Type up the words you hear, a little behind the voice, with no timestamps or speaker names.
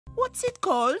What's it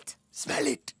called? Smell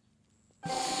it.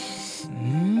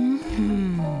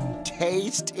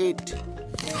 Taste it.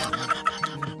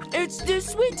 It's the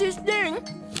sweetest thing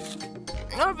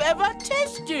I've ever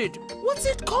tasted. What's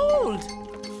it called?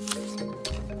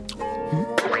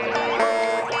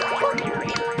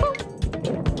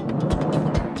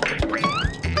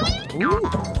 Ooh.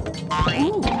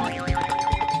 Ooh.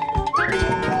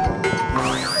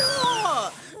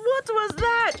 Oh, what was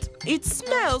that? It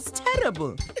smells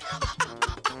terrible.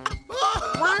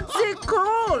 What's it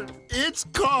called? It's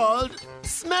called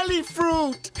smelly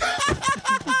fruit.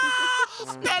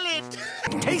 Smell it.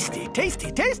 Tasty,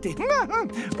 tasty, tasty.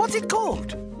 What's it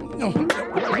called?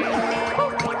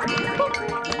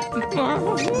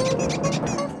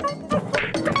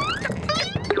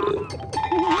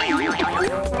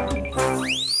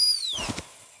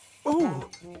 Oh,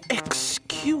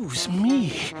 excuse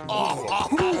me.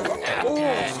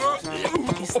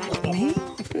 Is that me?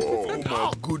 Oh,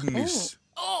 my goodness.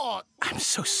 Oh, I'm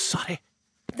so sorry.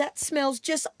 That smells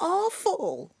just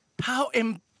awful. How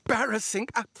embarrassing.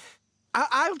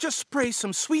 I'll just spray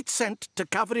some sweet scent to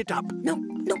cover it up. No,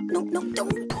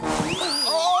 don't.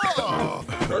 Oh,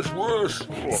 that's worse.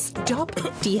 Stop,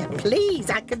 dear, please.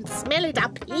 I can smell it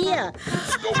up here.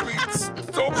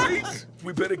 Stop it.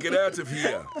 We better get out of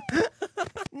here.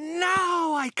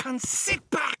 Now I can sit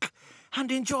back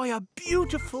and enjoy a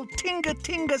beautiful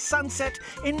Tinga sunset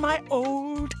in my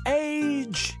old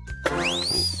age.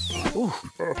 Ooh.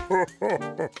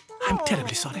 I'm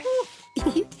terribly sorry.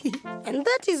 And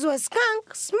that is what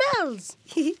Skunk smells.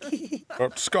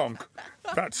 Skunk,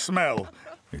 that smell.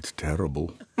 It's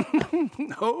terrible.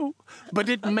 No, but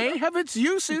it may have its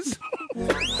uses.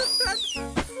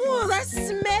 Oh, that's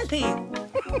smelly.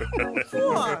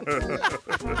 What?